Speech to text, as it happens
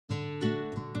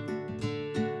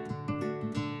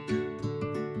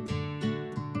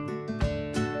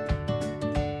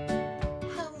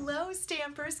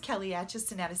is Kelly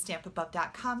Acheson at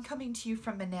stampinup.com coming to you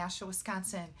from Menasha,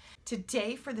 Wisconsin.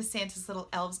 Today for the Santa's Little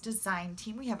Elves design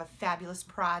team, we have a fabulous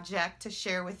project to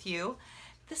share with you.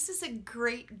 This is a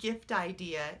great gift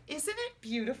idea. Isn't it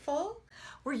beautiful?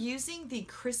 We're using the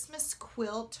Christmas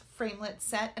quilt framelit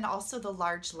set and also the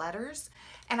large letters.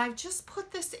 And I've just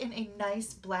put this in a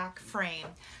nice black frame.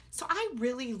 So I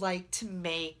really like to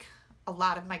make a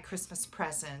lot of my Christmas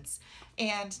presents.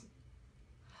 And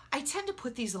I tend to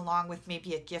put these along with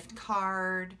maybe a gift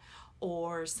card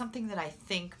or something that I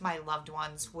think my loved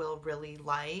ones will really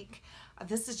like.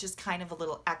 This is just kind of a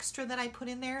little extra that I put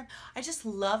in there. I just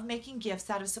love making gifts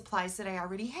out of supplies that I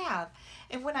already have.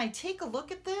 And when I take a look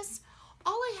at this,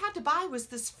 all I had to buy was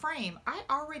this frame. I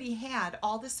already had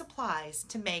all the supplies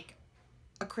to make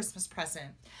a Christmas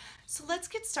present. So let's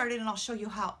get started and I'll show you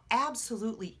how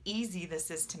absolutely easy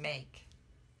this is to make.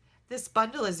 This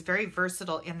bundle is very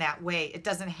versatile in that way. It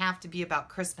doesn't have to be about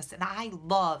Christmas. And I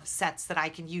love sets that I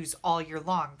can use all year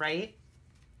long, right?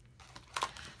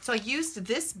 So I used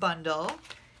this bundle.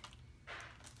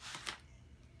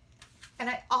 And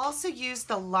I also used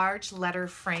the large letter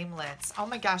framelits. Oh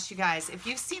my gosh, you guys, if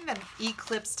you've seen the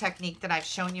eclipse technique that I've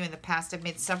shown you in the past, I've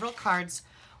made several cards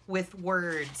with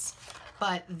words.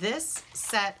 But this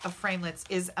set of framelits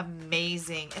is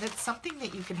amazing, and it's something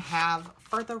that you can have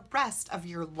for the rest of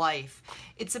your life.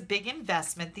 It's a big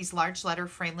investment. These large letter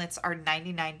framelits are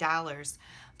 $99.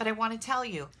 But I want to tell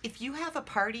you, if you have a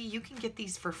party, you can get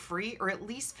these for free or at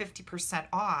least 50%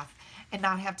 off and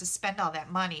not have to spend all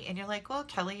that money. And you're like, well,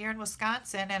 Kelly, you're in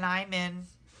Wisconsin and I'm in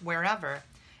wherever.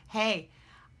 Hey,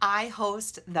 I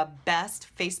host the best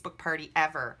Facebook party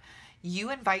ever.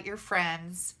 You invite your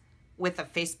friends with a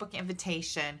Facebook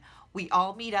invitation. We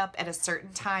all meet up at a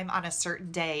certain time on a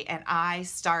certain day and I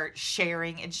start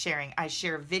sharing and sharing. I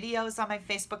share videos on my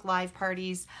Facebook Live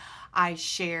parties. I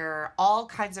share all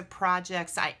kinds of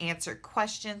projects. I answer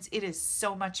questions. It is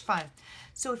so much fun.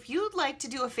 So if you'd like to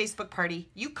do a Facebook party,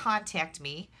 you contact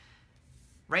me.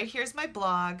 Right here's my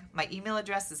blog. My email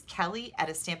address is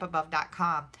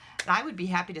kelly@stampinabove.com. And I would be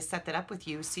happy to set that up with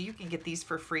you so you can get these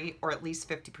for free or at least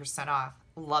 50% off.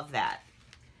 Love that.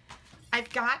 I've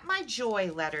got my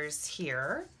joy letters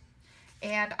here,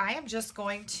 and I am just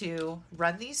going to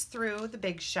run these through the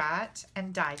Big Shot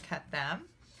and die cut them.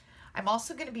 I'm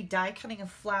also going to be die cutting a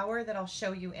flower that I'll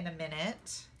show you in a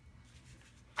minute.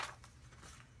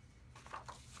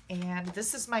 And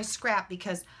this is my scrap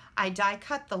because I die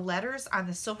cut the letters on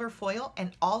the silver foil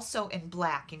and also in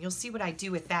black, and you'll see what I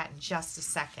do with that in just a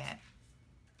second.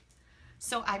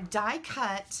 So I've die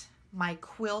cut my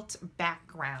quilt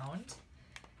background.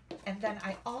 And then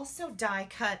I also die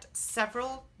cut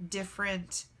several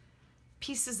different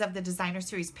pieces of the designer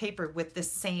series paper with the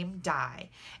same die.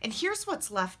 And here's what's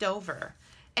left over.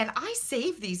 And I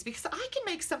save these because I can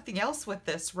make something else with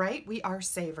this, right? We are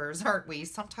savers, aren't we?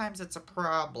 Sometimes it's a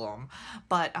problem,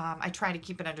 but I try to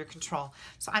keep it under control.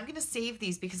 So I'm going to save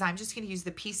these because I'm just going to use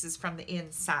the pieces from the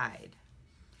inside.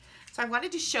 So I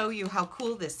wanted to show you how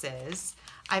cool this is.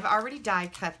 I've already die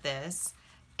cut this.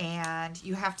 And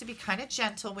you have to be kind of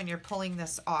gentle when you're pulling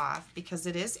this off because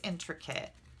it is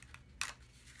intricate.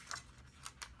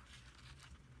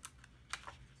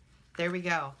 There we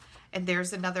go. And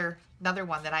there's another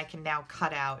one that I can now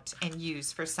cut out and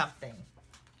use for something.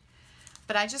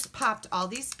 But I just popped all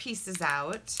these pieces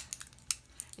out.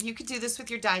 You could do this with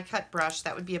your die cut brush.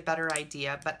 That would be a better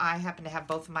idea. But I happen to have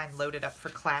both of mine loaded up for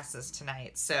classes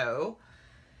tonight. So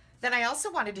then I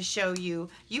also wanted to show you,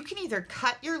 you can either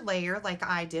cut your layer like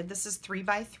I did, this is 3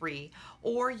 by 3,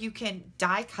 or you can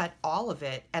die cut all of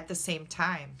it at the same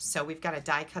time. So we've got a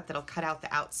die cut that'll cut out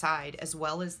the outside as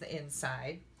well as the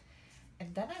inside.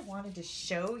 And then I wanted to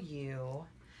show you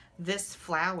this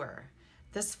flower.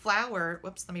 This flower,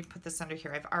 whoops, let me put this under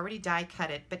here. I've already die cut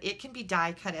it, but it can be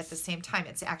die cut at the same time.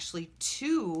 It's actually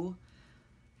 2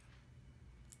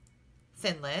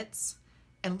 thinlits.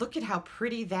 And look at how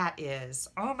pretty that is.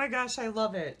 Oh my gosh, I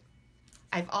love it.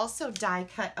 I've also die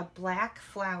cut a black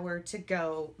flower to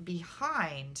go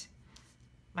behind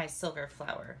my silver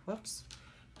flower. Whoops.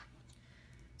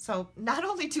 So not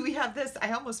only do we have this,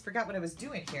 I almost forgot what I was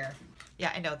doing here.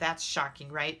 Yeah, I know, that's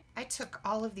shocking, right? I took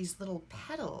all of these little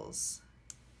petals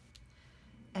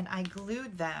and I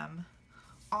glued them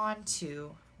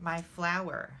onto my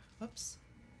flower. Whoops.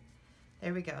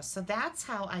 There we go. So that's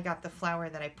how I got the flower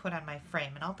that I put on my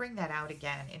frame. And I'll bring that out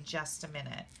again in just a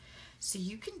minute. So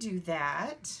you can do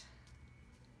that.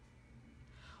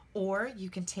 Or you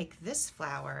can take this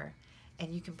flower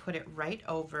and you can put it right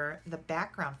over the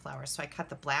background flower. So I cut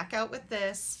the black out with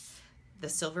this, the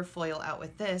silver foil out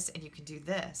with this, and you can do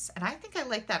this. And I think I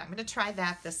like that. I'm going to try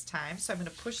that this time. So I'm going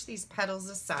to push these petals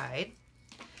aside.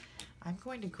 I'm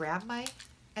going to grab my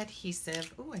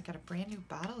adhesive. Ooh, I got a brand new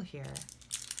bottle here.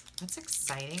 That's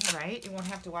exciting, right? You won't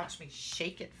have to watch me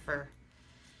shake it for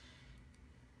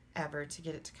ever to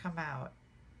get it to come out.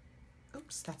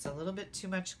 Oops, that's a little bit too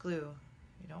much glue.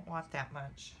 You don't want that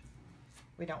much.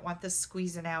 We don't want this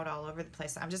squeezing out all over the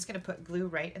place. I'm just going to put glue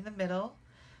right in the middle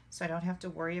so I don't have to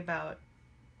worry about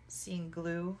seeing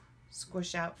glue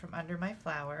squish out from under my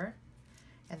flower.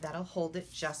 And that'll hold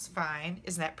it just fine.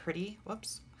 Isn't that pretty?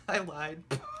 Whoops, I lied.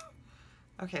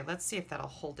 Okay, let's see if that'll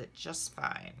hold it just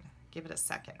fine. Give it a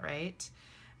second, right?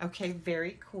 Okay,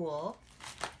 very cool.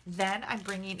 Then I'm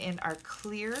bringing in our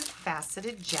clear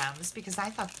faceted gems because I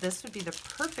thought this would be the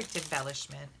perfect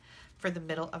embellishment for the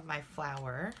middle of my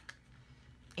flower.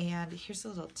 And here's a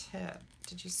little tip.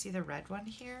 Did you see the red one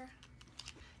here?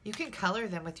 You can color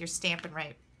them with your Stampin'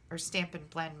 Write or Stampin'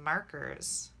 Blend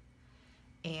markers.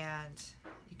 And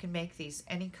you can make these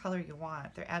any color you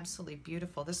want. They're absolutely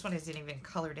beautiful. This one isn't even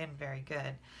colored in very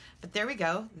good. But there we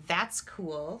go. That's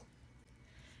cool.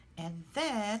 And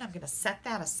then I'm going to set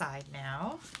that aside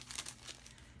now.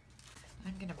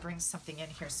 I'm going to bring something in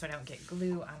here so I don't get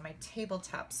glue on my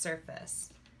tabletop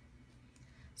surface.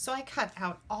 So I cut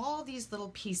out all these little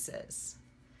pieces.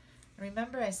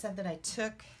 Remember I said that I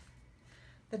took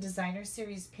the Designer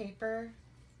Series paper,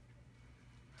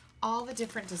 all the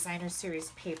different Designer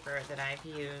Series paper that I've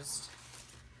used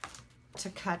to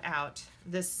cut out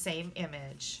this same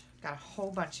image. Got a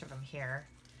whole bunch of them here.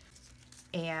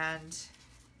 And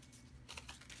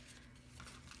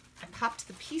I popped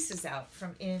the pieces out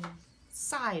from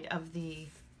inside of the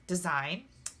design.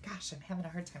 Gosh, I'm having a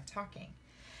hard time talking.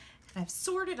 And I've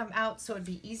sorted them out so it'd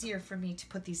be easier for me to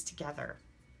put these together.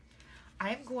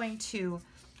 I'm going to,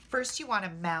 first you want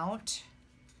to mount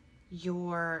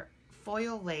your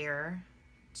foil layer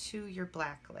to your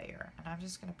black layer. And I'm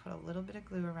just going to put a little bit of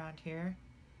glue around here.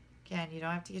 Again, you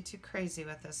don't have to get too crazy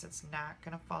with this. It's not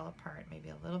going to fall apart. Maybe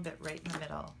a little bit right in the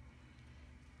middle.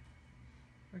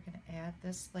 We're going to add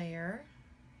this layer.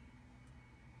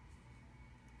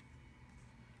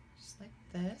 Just like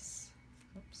this.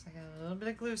 Oops, I got a little bit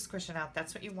of glue squishing out.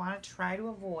 That's what you want to try to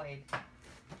avoid.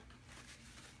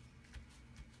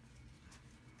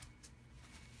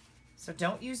 So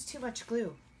don't use too much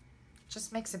glue. It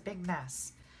just makes a big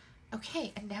mess.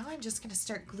 Okay, and now I'm just going to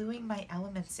start gluing my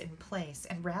elements in place.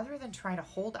 And rather than try to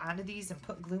hold onto these and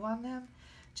put glue on them,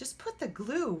 just put the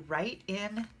glue right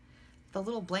in the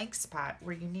little blank spot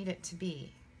where you need it to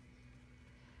be.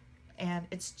 And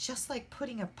it's just like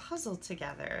putting a puzzle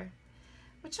together,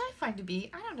 which I find to be,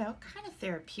 I don't know, kind of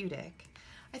therapeutic.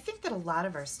 I think that a lot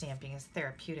of our stamping is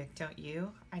therapeutic, don't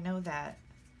you? I know that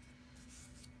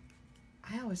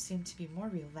I always seem to be more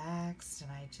relaxed and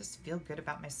I just feel good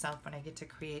about myself when I get to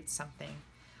create something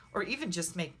or even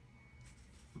just make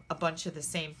a bunch of the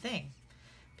same thing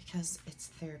because it's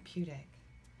therapeutic.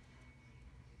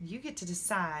 You get to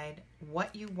decide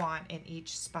what you want in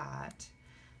each spot.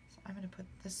 So I'm going to put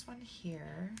this one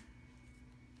here.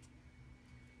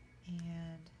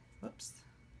 And whoops,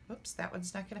 that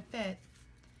one's not going to fit.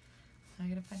 I'm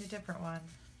going to find a different one.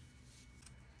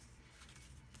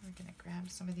 We're going to grab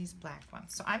some of these black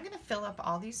ones. So I'm going to fill up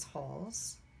all these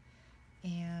holes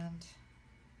and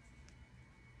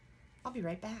I'll be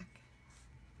right back.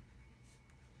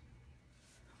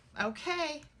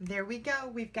 Okay, there we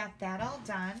go. We've got that all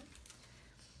done.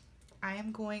 I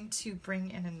am going to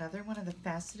bring in another one of the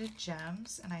faceted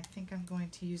gems, and I think I'm going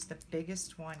to use the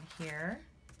biggest one here.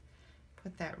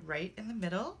 Put that right in the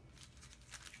middle.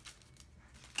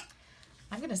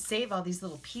 I'm going to save all these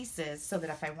little pieces so that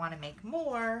if I want to make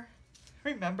more,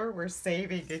 remember we're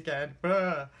saving again.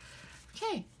 Ugh.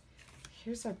 Okay,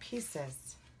 here's our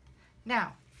pieces.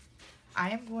 Now,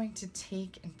 I am going to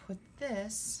take and put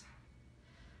this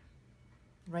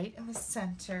right in the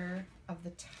center of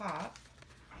the top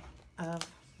of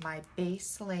my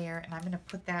base layer, and I'm going to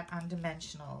put that on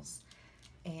dimensionals.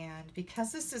 And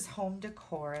because this is home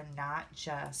decor and not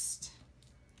just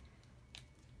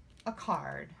a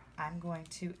card, I'm going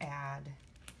to add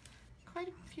quite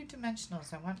a few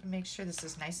dimensionals. I want to make sure this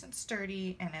is nice and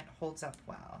sturdy and it holds up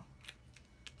well.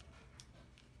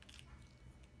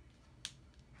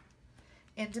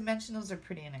 And dimensionals are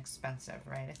pretty inexpensive,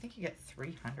 right? I think you get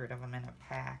 300 of them in a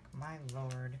pack. My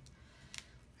Lord.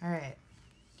 All right,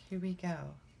 here we go.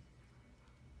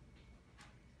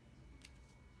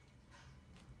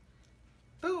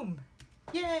 Boom!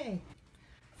 Yay!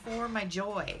 For my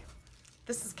joy.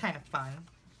 This is kind of fun.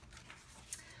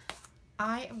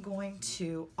 I am going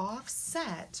to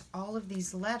offset all of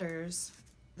these letters,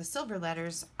 the silver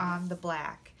letters, on the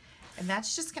black. And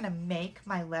that's just going to make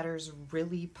my letters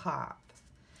really pop.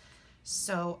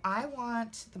 So I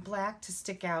want the black to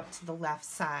stick out to the left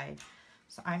side.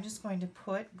 So I'm just going to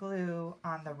put glue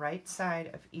on the right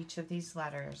side of each of these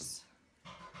letters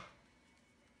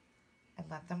and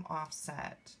let them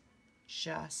offset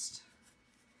just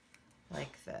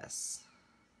like this.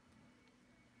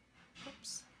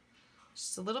 Oops.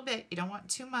 Just a little bit. You don't want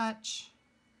too much.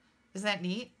 Isn't that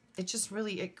neat? It just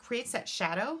really, it creates that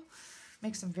shadow,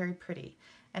 makes them very pretty.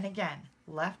 And again,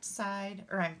 left side,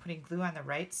 or I'm putting glue on the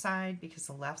right side because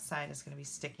the left side is going to be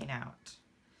sticking out.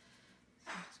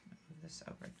 So I'm just going to move this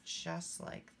over just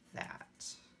like that.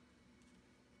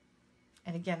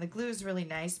 And again, the glue is really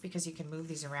nice because you can move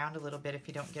these around a little bit if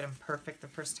you don't get them perfect the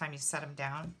first time you set them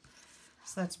down.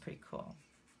 So that's pretty cool.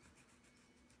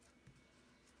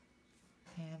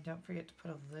 And don't forget to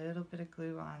put a little bit of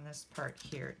glue on this part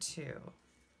here too.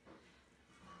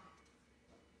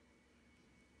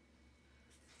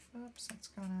 Oops, what's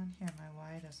going on here? My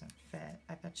Y doesn't fit.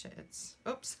 I bet you it's,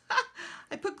 oops,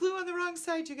 I put glue on the wrong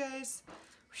side, you guys.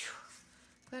 Whew.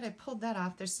 Glad I pulled that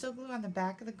off. There's still glue on the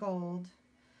back of the gold.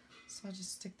 So I'll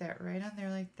just stick that right on there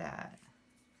like that.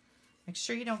 Make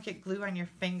sure you don't get glue on your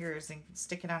fingers and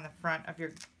stick it on the front of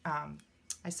your,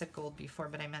 I said gold before,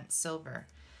 but I meant silver,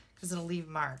 because it'll leave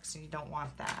marks and you don't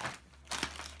want that.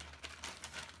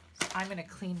 So I'm going to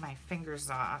clean my fingers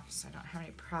off so I don't have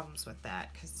any problems with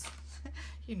that, because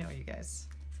you know, you guys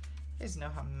know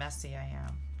how messy I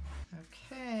am.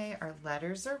 Okay, our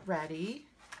letters are ready.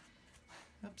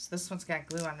 Oops, this one's got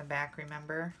glue on the back,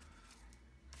 remember?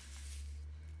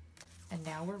 And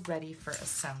now we're ready for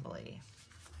assembly.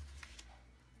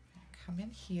 Come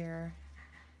in here,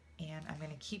 and I'm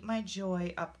going to keep my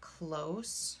joy up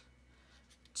close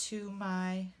to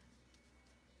my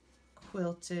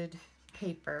quilted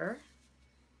paper.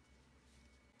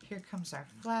 Here comes our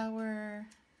flower.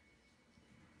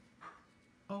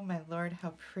 Oh my Lord,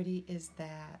 how pretty is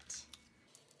that?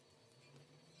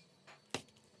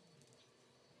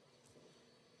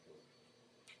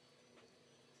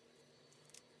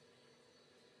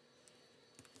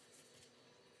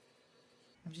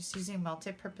 I'm just using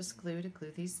multi-purpose glue to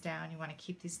glue these down. You want to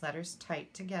keep these letters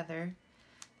tight together.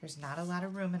 There's not a lot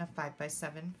of room in a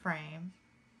 5x7 frame.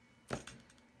 If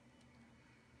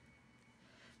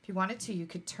you wanted to, you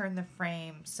could turn the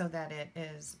frame so that it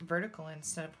is vertical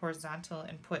instead of horizontal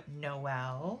and put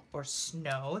Noel or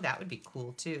snow. That would be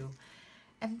cool too.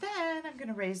 And then I'm going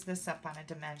to raise this up on a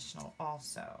dimensional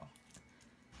also.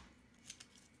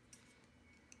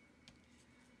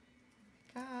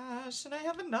 Gosh, and I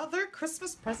have another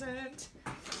Christmas present.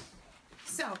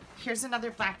 So here's another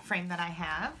black frame that I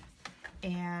have.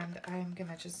 And I'm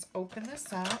going to just open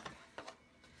this up.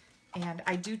 And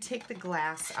I do take the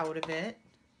glass out of it.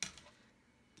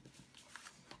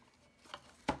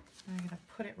 I'm going to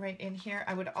put it right in here.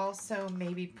 I would also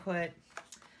maybe put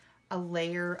a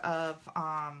layer of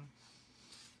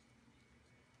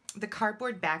the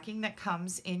cardboard backing that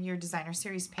comes in your designer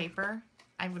series paper.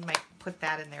 I might put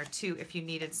that in there too if you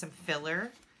needed some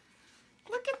filler.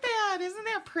 Look at that. Isn't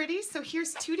that pretty? So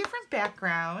here's two different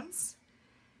backgrounds,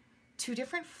 two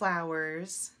different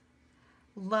flowers.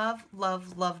 Love,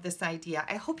 love, love this idea.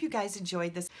 I hope you guys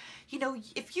enjoyed this. You know,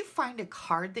 if you find a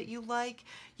card that you like,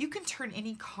 you can turn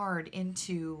any card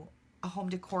into a home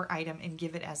decor item and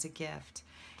give it as a gift.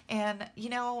 And, you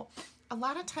know, a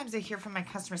lot of times I hear from my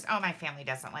customers, oh, my family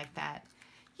doesn't like that.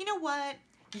 You know what?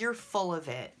 You're full of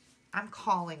it. I'm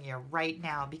calling you right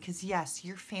now because, yes,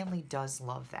 your family does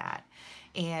love that.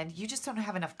 And you just don't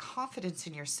have enough confidence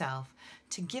in yourself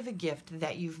to give a gift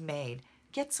that you've made.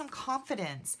 Get some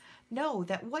confidence. Know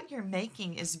that what you're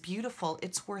making is beautiful,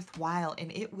 it's worthwhile, and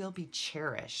it will be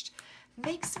cherished.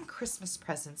 Make some Christmas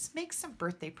presents. Make some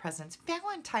birthday presents.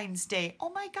 Valentine's Day. Oh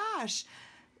my gosh.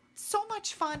 So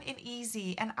much fun and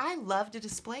easy. And I love to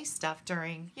display stuff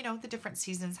during, you know, the different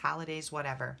seasons, holidays,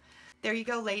 whatever. There you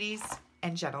go, ladies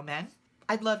and gentlemen.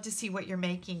 I'd love to see what you're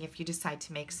making if you decide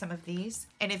to make some of these.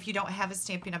 And if you don't have a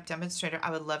Stampin' Up! Demonstrator,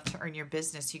 I would love to earn your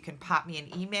business. You can pop me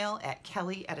an email at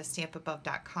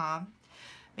kelly@astampabove.com.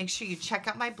 Make sure you check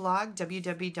out my blog,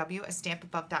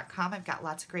 www.astampabove.com. I've got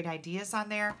lots of great ideas on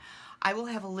there. I will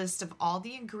have a list of all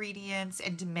the ingredients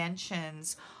and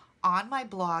dimensions on my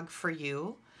blog for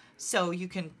you. So you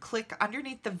can click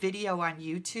underneath the video on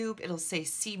YouTube. It'll say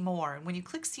see more. And when you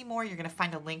click see more, you're going to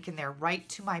find a link in there right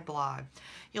to my blog.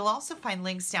 You'll also find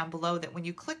links down below that when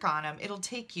you click on them, it'll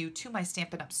take you to my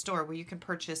Stampin' Up! Store where you can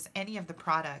purchase any of the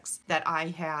products that I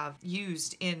have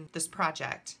used in this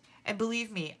project. And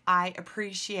believe me, I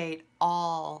appreciate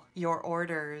all your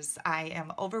orders. I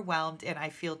am overwhelmed and I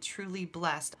feel truly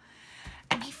blessed.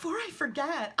 And before I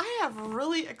forget, I have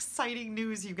really exciting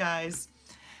news, you guys.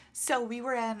 So we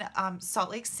were in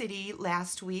Salt Lake City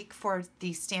last week for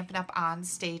the Stampin' Up! On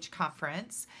Stage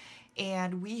conference,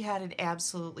 and we had an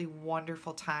absolutely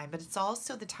wonderful time. But it's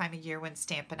also the time of year when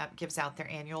Stampin' Up! Gives out their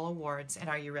annual awards. And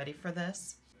are you ready for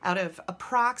this? Out of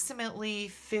approximately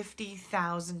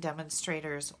 50,000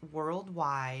 demonstrators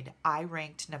worldwide, I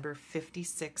ranked number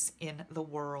 56 in the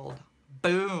world.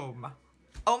 Boom!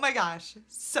 Oh my gosh,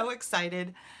 so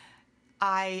excited.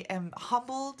 I am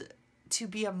humbled to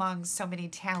be among so many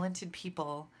talented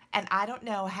people. And I don't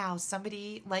know how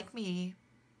somebody like me,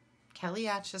 Kelly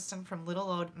Acheson from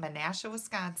little old Menasha,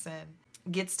 Wisconsin,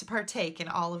 gets to partake in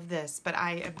all of this, but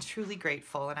I am truly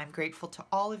grateful, and I'm grateful to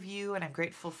all of you, and I'm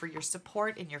grateful for your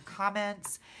support and your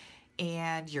comments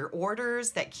and your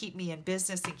orders that keep me in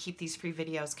business and keep these free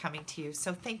videos coming to you.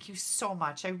 So thank you so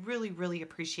much. I really, really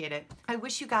appreciate it. I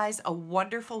wish you guys a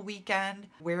wonderful weekend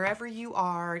wherever you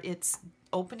are. It's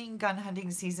opening gun hunting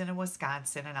season in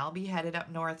Wisconsin, and I'll be headed up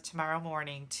north tomorrow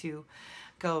morning to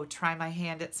go try my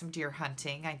hand at some deer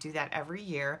hunting. I do that every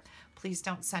year. Please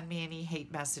don't send me any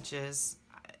hate messages.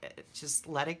 Just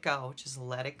let it go. Just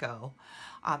let it go.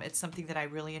 It's something that I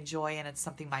really enjoy, and it's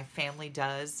something my family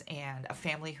does, and a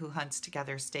family who hunts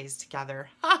together stays together.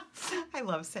 I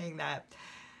love saying that.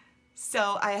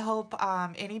 So I hope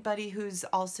anybody who's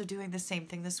also doing the same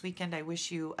thing this weekend, I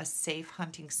wish you a safe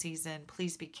hunting season.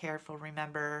 Please be careful.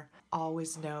 Remember,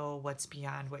 always know what's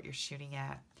beyond what you're shooting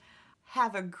at.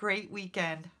 Have a great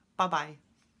weekend. Bye-bye.